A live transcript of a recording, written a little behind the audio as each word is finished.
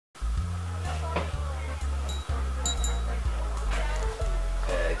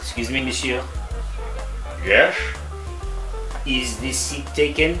Excuse me, monsieur. Yes? Is this seat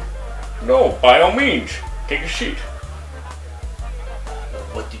taken? No, by all means. Take a seat.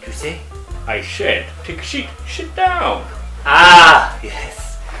 What did you say? I said, take a seat. Sit down. Ah,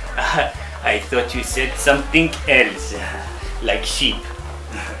 yes. I thought you said something else, like sheep.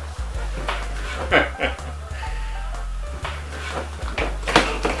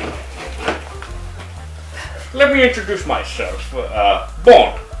 Let me introduce myself.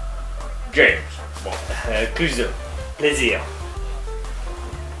 Bond. James Bond. Clouseau, plaisir.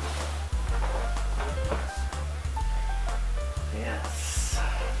 Yes.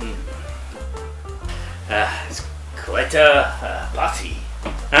 It's quite a party,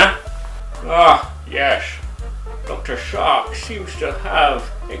 huh? Ah, yes. Dr. Shark seems to have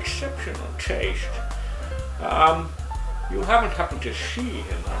exceptional taste. You haven't happened to see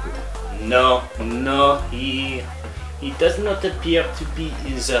him, have you? No, he does not appear to be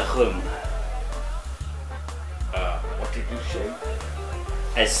in the room. What did you say?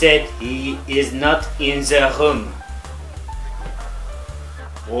 I said he is not in the room.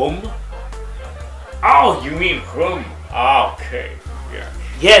 Room? Oh, you mean room? Ah, okay, yes.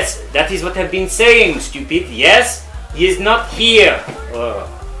 Yes, that is what I've been saying, stupid. Yes, he is not here. Oh.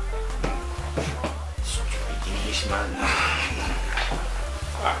 Stupid Englishman.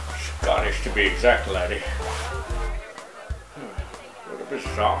 Scottish to be exact, laddie. What a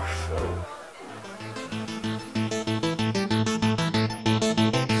bizarre show.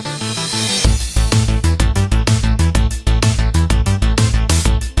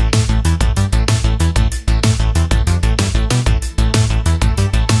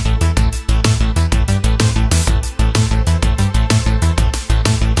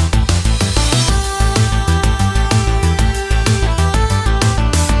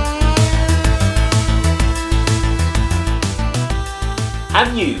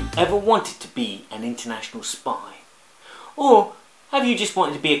 Have you ever wanted to be an international spy? Or have you just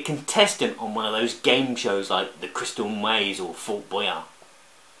wanted to be a contestant on one of those game shows like The Crystal Maze or Fort Boyard?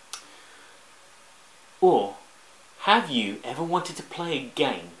 Or have you ever wanted to play a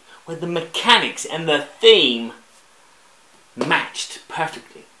game where the mechanics and the theme matched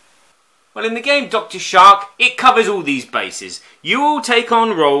perfectly? Well, in the game Dr. Shark, it covers all these bases. You will take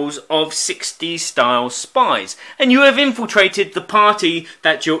on roles of 60s style spies, and you have infiltrated the party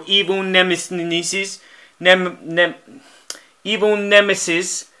that your evil nemesis, that's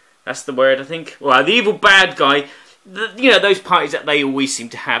the word I think, well, the evil bad guy, you know, those parties that they always seem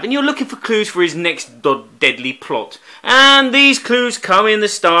to have, and you're looking for clues for his next deadly plot. And these clues come in the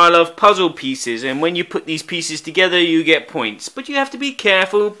style of puzzle pieces, and when you put these pieces together you get points. But you have to be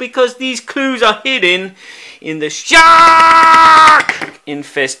careful because these clues are hidden in the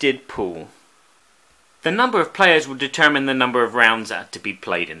shark-infested pool. The number of players will determine the number of rounds that are to be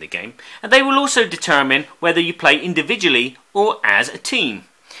played in the game, and they will also determine whether you play individually or as a team.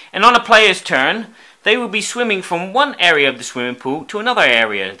 And on a player's turn, they will be swimming from one area of the swimming pool to another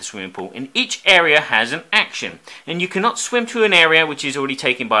area of the swimming pool, and each area has an action. And you cannot swim to an area which is already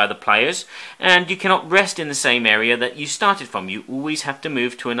taken by other players, and you cannot rest in the same area that you started from. You always have to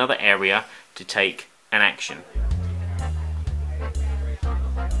move to another area to take an action.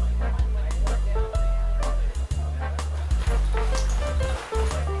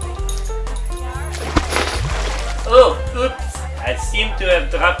 Oh, oops! I seem to have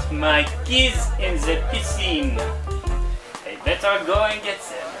dropped my keys in the piscine. I better go and get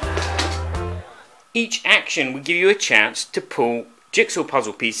them. Each action will give you a chance to pull jigsaw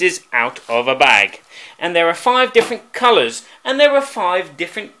puzzle pieces out of a bag. And there are 5 different colours, and there are 5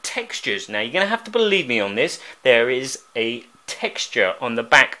 different textures. Now you're going to have to believe me on this. There is a texture on the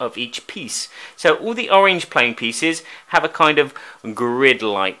back of each piece. So all the orange playing pieces have a kind of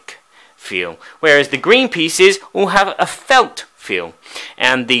grid-like feel, whereas the green pieces all have a felt feel,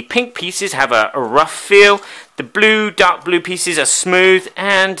 and the pink pieces have a rough feel, the blue, dark blue pieces are smooth,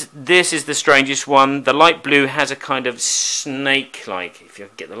 and this is the strangest one, the light blue has a kind of snake-like. If you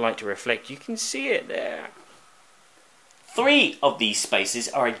get the light to reflect, you can see it there. 3 of these spaces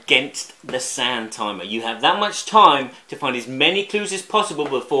are against the sand timer. You have that much time to find as many clues as possible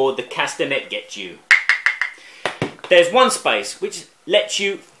before the castanet gets you. There's one space which lets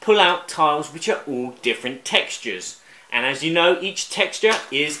you pull out tiles which are all different textures. And as you know, each texture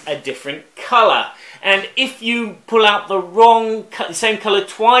is a different colour. And if you pull out the same colour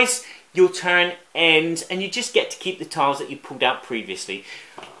twice, your turn ends and you just get to keep the tiles that you pulled out previously.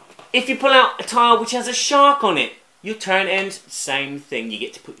 If you pull out a tile which has a shark on it, your turn ends, same thing, you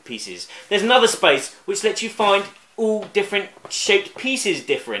get to put the pieces. There's another space which lets you find all different shaped pieces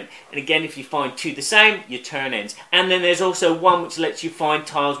different. And again, if you find two the same, you turn ends. And then there's also one which lets you find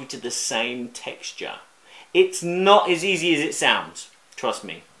tiles which are the same texture. It's not as easy as it sounds, trust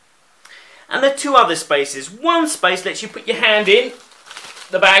me. And there are two other spaces. One space lets you put your hand in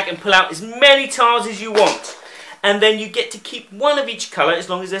the bag and pull out as many tiles as you want. And then you get to keep one of each colour as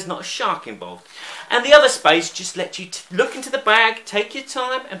long as there's not a shark involved. And the other space just lets you look into the bag, take your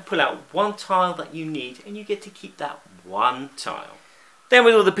time and pull out one tile that you need, and you get to keep that one tile. Then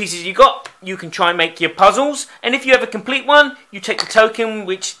with all the pieces you got, you can try and make your puzzles, and if you ever complete one, you take the token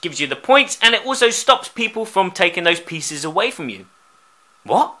which gives you the points, and it also stops people from taking those pieces away from you.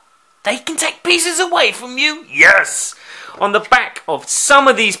 What? They can take pieces away from you? Yes! On the back of some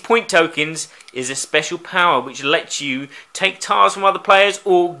of these point tokens is a special power which lets you take tiles from other players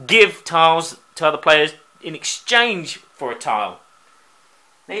or give tiles to other players in exchange for a tile.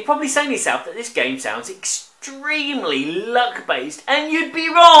 Now you're probably saying to yourself that this game sounds extremely luck-based, and you'd be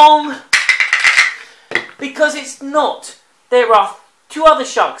wrong! Because it's not. There are two other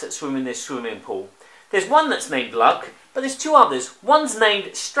sharks that swim in this swimming pool. There's one that's named Luck, but there's two others. One's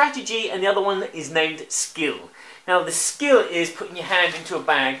named Strategy and the other one is named Skill. Now the skill is putting your hand into a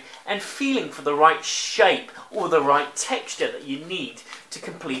bag and feeling for the right shape or the right texture that you need to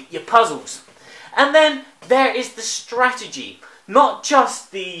complete your puzzles. And then there is the strategy, not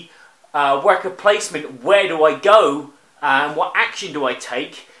just the worker placement, where do I go and what action do I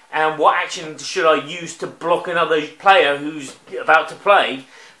take and what action should I use to block another player who's about to play,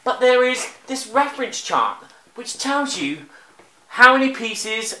 but there is this reference chart which tells you how many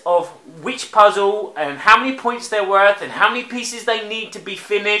pieces of which puzzle and how many points they're worth and how many pieces they need to be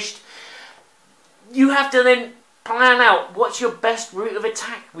finished. You have to then plan out what's your best route of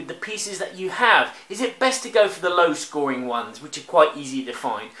attack with the pieces that you have. Is it best to go for the low scoring ones, which are quite easy to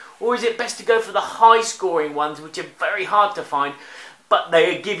find? Or is it best to go for the high scoring ones, which are very hard to find, but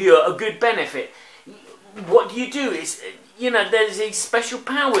they give you a good benefit? What do? Is, you know, there's these special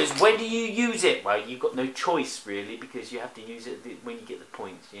powers. When do you use it? Well, you've got no choice really, because you have to use it when you get the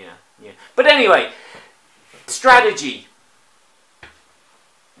points. Yeah. But anyway, strategy.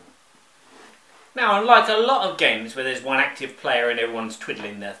 Now, unlike a lot of games where there's one active player and everyone's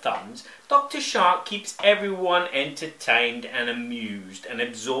twiddling their thumbs, Dr. Shark keeps everyone entertained and amused and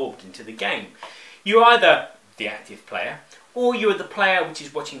absorbed into the game. You're either the active player, or you're the player which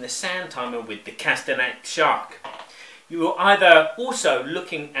is watching the sand timer with the castanet shark. You're either also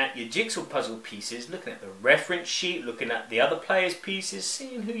looking at your jigsaw puzzle pieces, looking at the reference sheet, looking at the other players' pieces,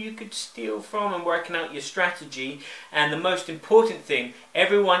 seeing who you could steal from and working out your strategy. And the most important thing,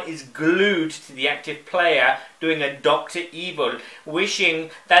 everyone is glued to the active player doing a Dr. Evil,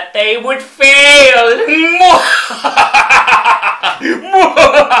 wishing that they would fail.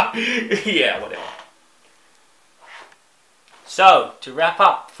 Yeah, whatever. So, to wrap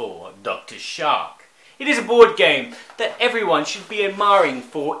up for Dr. Shark, it is a board game that everyone should be admiring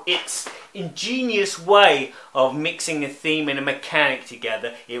for its ingenious way of mixing a theme and a mechanic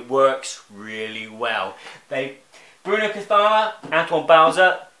together. It works really well. Bruno Cathala, Antoine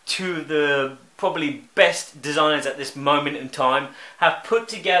Bowser, two of the probably best designers at this moment in time, have put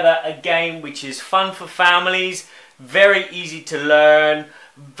together a game which is fun for families, very easy to learn,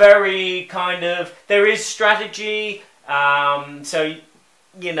 very there is strategy, so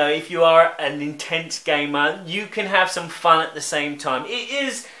you know, if you are an intense gamer, you can have some fun at the same time. It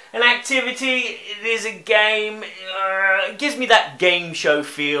is an activity, it is a game, it gives me that game show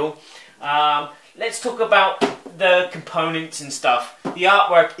feel. Let's talk about the components and stuff. The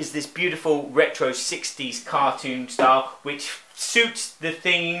artwork is this beautiful retro 60s cartoon style, which suits the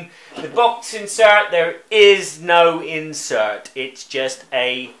theme. The box insert, there is no insert, it's just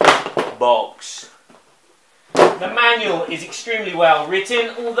a box. The manual is extremely well written,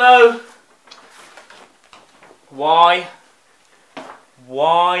 although, why?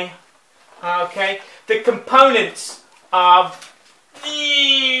 Okay, the components are,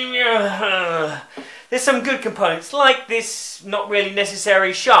 there's some good components, like this not really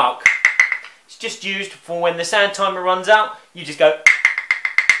necessary shark. It's just used for when the sand timer runs out, you just go,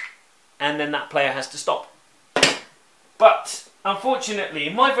 and then that player has to stop. But, unfortunately,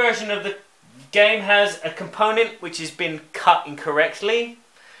 my version of the game has a component which has been cut incorrectly,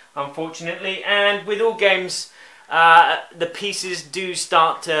 unfortunately, and with all games the pieces do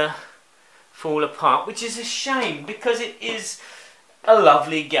start to fall apart, which is a shame because it is a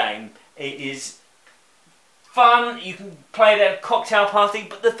lovely game. It is fun, you can play it at a cocktail party,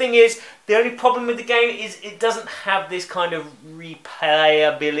 but the thing is, the only problem with the game is it doesn't have this kind of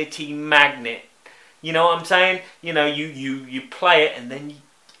replayability magnet. You know what I'm saying? You know, you play it and then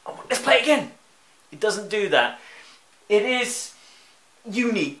let's play it again. It doesn't do that. It is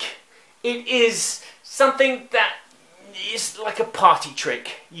unique. It is something that is like a party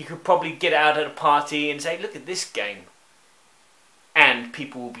trick. You could probably get out at a party and say, look at this game. And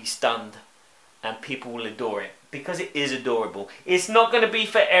people will be stunned. And people will adore it. Because it is adorable. It's not going to be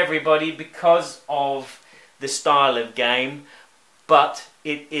for everybody because of the style of game. But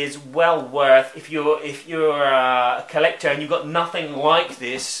it is well worth, if you're a collector and you've got nothing like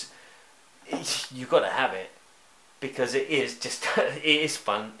this, you've got to have it. Because it is just, it is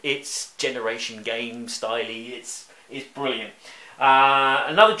fun. It's generation game styly. It's brilliant.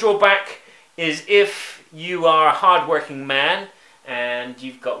 Another drawback is if you are a hard-working man and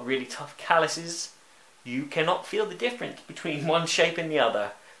you've got really tough calluses, you cannot feel the difference between one shape and the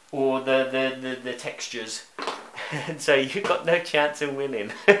other, or the textures. And so you've got no chance of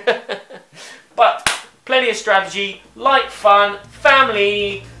winning. But plenty of strategy, light fun,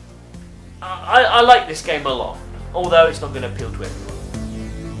 family. I like this game a lot. Although it's not going to appeal to everyone.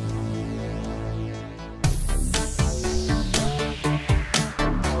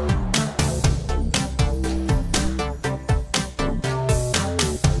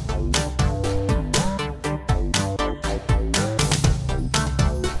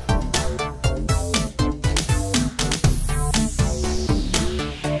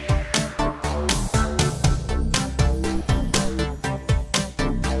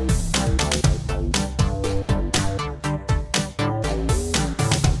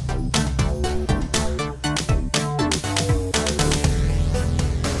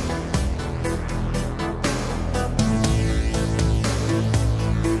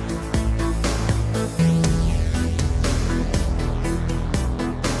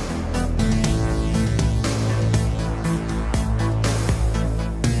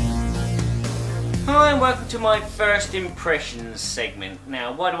 Hi and welcome to my first impressions segment.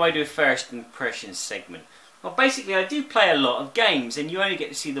 Now, why do I do a first impressions segment? Well, basically I do play a lot of games and you only get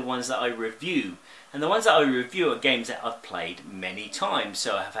to see the ones that I review. And the ones that I review are games that I've played many times.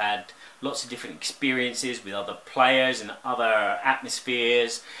 So I've had lots of different experiences with other players and other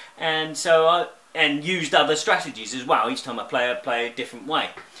atmospheres, and and used other strategies as well. Each time I play a different way.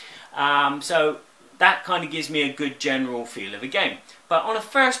 So that kind of gives me a good general feel of a game. But on a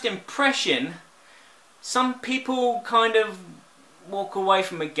first impression, some people kind of walk away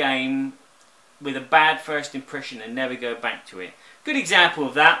from a game with a bad first impression and never go back to it. Good example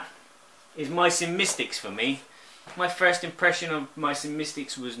of that is Mice and Mystics for me. My first impression of Mice and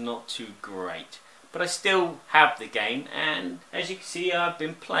Mystics was not too great. But I still have the game, and as you can see I've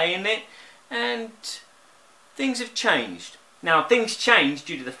been playing it and things have changed. Now things change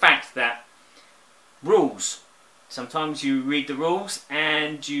due to the fact that rules. Sometimes you read the rules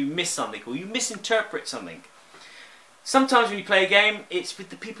and you miss something, or you misinterpret something. Sometimes when you play a game, it's with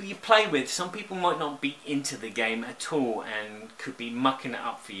the people you play with. Some people might not be into the game at all and could be mucking it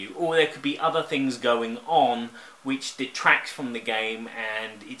up for you. Or there could be other things going on which detracts from the game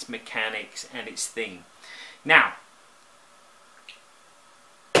and its mechanics and its theme. Now,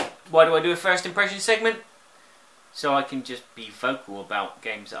 why do I do a first impression segment? So I can just be vocal about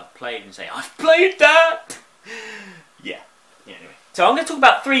games that I've played and say, I've played that! Yeah, anyway. So I'm going to talk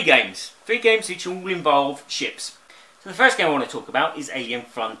about three games which all involve ships. So the first game I want to talk about is Alien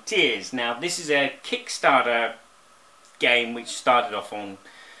Frontiers. Now this is a Kickstarter game which started off on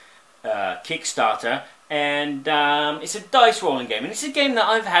Kickstarter, and it's a dice rolling game, and it's a game that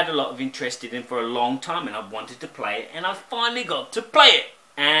I've had a lot of interest in for a long time, and I've wanted to play it, and I finally got to play it,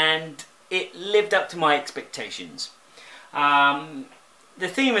 and it lived up to my expectations. The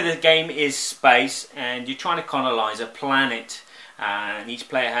theme of the game is space, and you're trying to colonize a planet, and each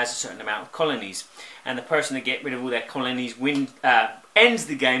player has a certain amount of colonies, and the person that gets rid of all their colonies ends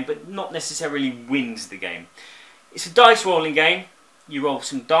the game, but not necessarily wins the game. It's a dice rolling game. You roll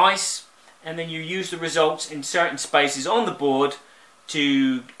some dice, and then you use the results in certain spaces on the board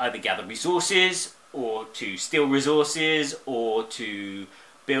to either gather resources, or to steal resources, or to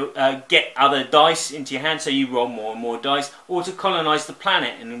get other dice into your hand, so you roll more and more dice, or to colonize the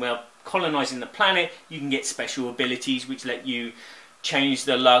planet. And while colonizing the planet, you can get special abilities which let you change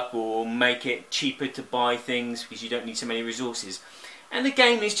the luck or make it cheaper to buy things because you don't need so many resources. And the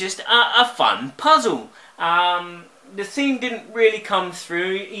game is just a fun puzzle. The theme didn't really come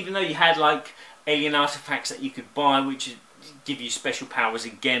through, even though you had like alien artifacts that you could buy which give you special powers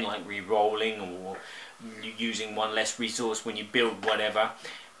again, like re-rolling or using one less resource when you build whatever.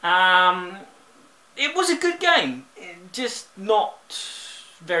 It was a good game, just not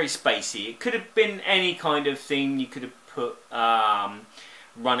very spacey. It could have been any kind of thing. You could have put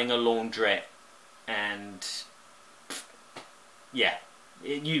running a laundrette, and yeah,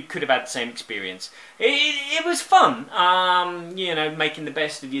 you could have had the same experience. It was fun, you know, making the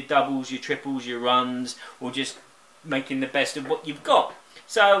best of your doubles, your triples, your runs, or just making the best of what you've got.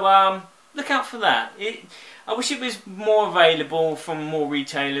 So look out for that. I wish it was more available from more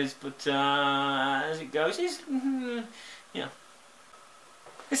retailers, but as it goes, yeah.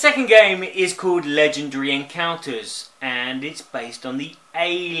 The second game is called Legendary Encounters, and it's based on the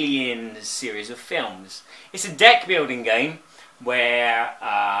Alien series of films. It's a deck building game where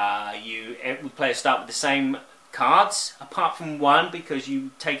every player start with the same cards, apart from one, because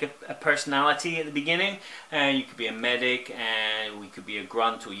you take a personality at the beginning. You could be a medic, and we could be a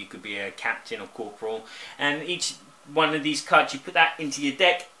grunt, or you could be a captain or corporal, and each one of these cards, you put that into your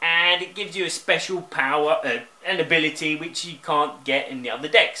deck, and it gives you a special power, an ability which you can't get in the other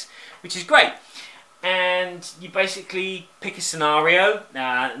decks, which is great. And you basically pick a scenario,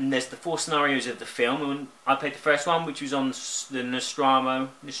 and there's the 4 scenarios of the film. And I played the first one, which was on the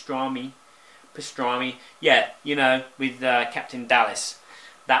Pastrami, yeah, you know, with Captain Dallas.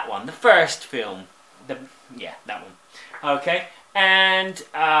 That one, the first film, yeah, that one. Okay, and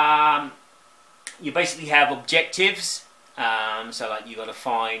you basically have objectives. So like you got to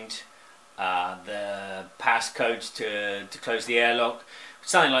find the passcodes to close the airlock,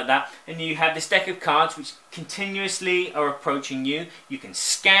 something like that. And you have this deck of cards which continuously are approaching you. You can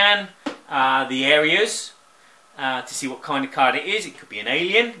scan the areas to see what kind of card it is. It could be an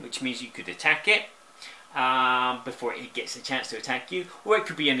alien, which means you could attack it before it gets a chance to attack you. Or it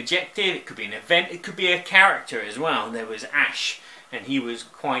could be an objective, it could be an event, it could be a character as well. There was Ash, and he was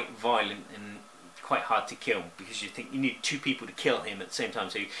quite violent and quite hard to kill, because you think you need 2 people to kill him at the same time.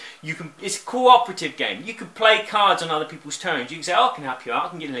 So you can, it's a cooperative game. You can play cards on other people's turns. You can say, oh, I can help you out, I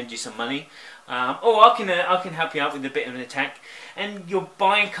can lend you some money, or I can help you out with a bit of an attack. And you're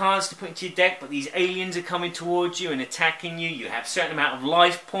buying cards to put into your deck, but these aliens are coming towards you and attacking you. You have a certain amount of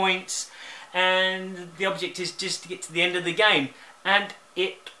life points, and the object is just to get to the end of the game. And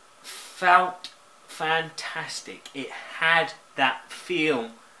it felt fantastic. It had that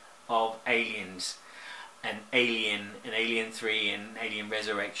feel of Aliens, and Alien 3 and Alien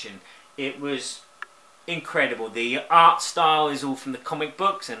Resurrection. It was incredible. The art style is all from the comic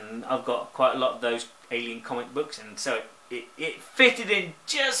books, and I've got quite a lot of those Alien comic books, and so it fitted in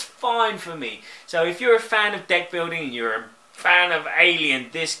just fine for me. So if you're a fan of deck building and you're a fan of Alien,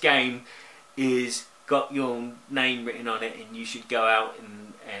 this game is got your name written on it, and you should go out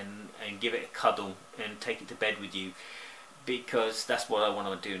and give it a cuddle and take it to bed with you, because that's what I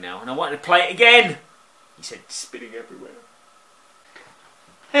want to do now, and I want to play it again. He said, spitting everywhere.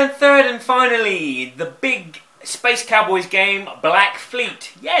 And third and finally, the big Space Cowboys game, Black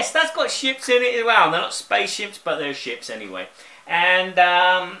Fleet. Yes, that's got ships in it as well. They're not spaceships, but they're ships anyway. And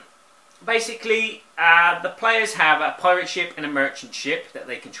basically, the players have a pirate ship and a merchant ship that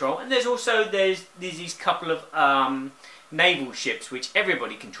they control, and there's also these couple of naval ships which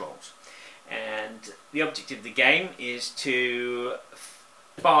everybody controls. And the object of the game is to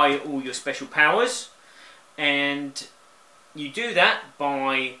buy all your special powers, and you do that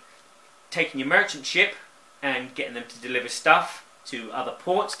by taking your merchant ship and getting them to deliver stuff to other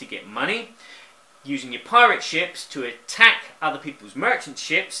ports to get money, using your pirate ships to attack other people's merchant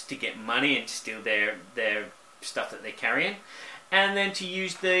ships to get money and to steal their stuff that they're carrying, and then to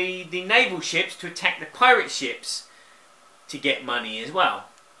use the naval ships to attack the pirate ships to get money as well.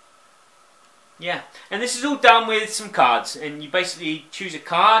 Yeah, and this is all done with some cards, and you basically choose a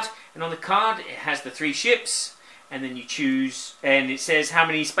card, and on the card it has the 3 ships, and then you choose, and it says how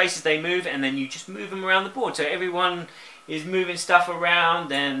many spaces they move, and then you just move them around the board. So everyone is moving stuff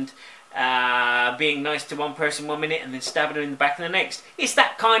around and being nice to one person 1 minute and then stabbing them in the back of the next. It's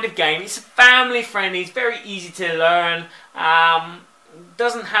that kind of game. It's family friendly, it's very easy to learn,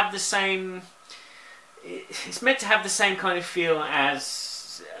 doesn't have the same, it's meant to have the same kind of feel as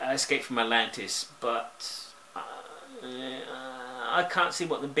Escape from Atlantis, but I can't see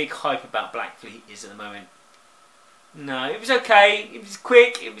what the big hype about Black Fleet is at the moment. No, it was okay, it was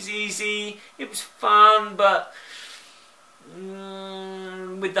quick, it was easy, it was fun, but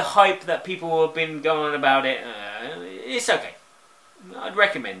with the hype that people have been going on about it, it's okay. I'd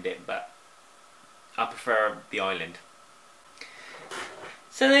recommend it, but I prefer the island.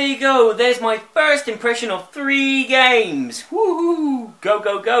 So there you go, there's my first impression of 3 games. Woohoo! Go,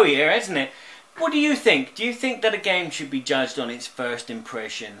 go, go here, isn't it? What do you think? Do you think that a game should be judged on its first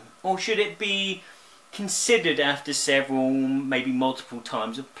impression? Or should it be considered after several, maybe multiple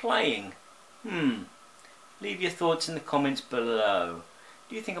times of playing? Leave your thoughts in the comments below.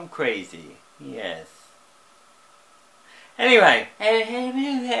 Do you think I'm crazy? Yes. Anyway,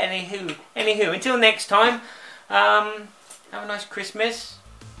 anywho, until next time, have a nice Christmas.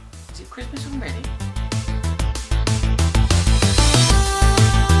 Is it Christmas already?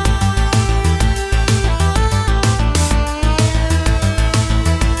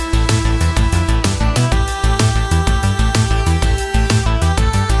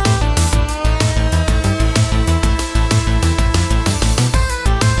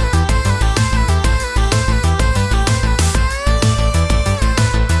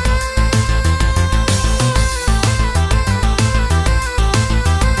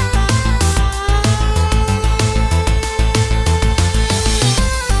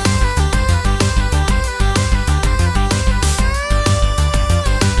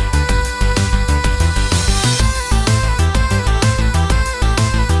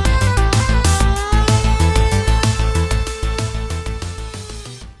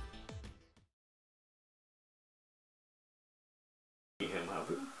 Him, have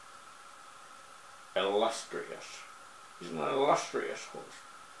you? Illustrious. He's an illustrious host.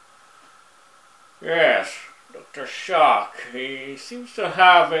 Yes, Dr. Shock. He seems to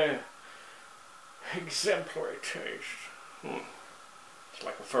have an exemplary taste. It's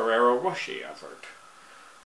like a Ferrero Rocher, I've heard.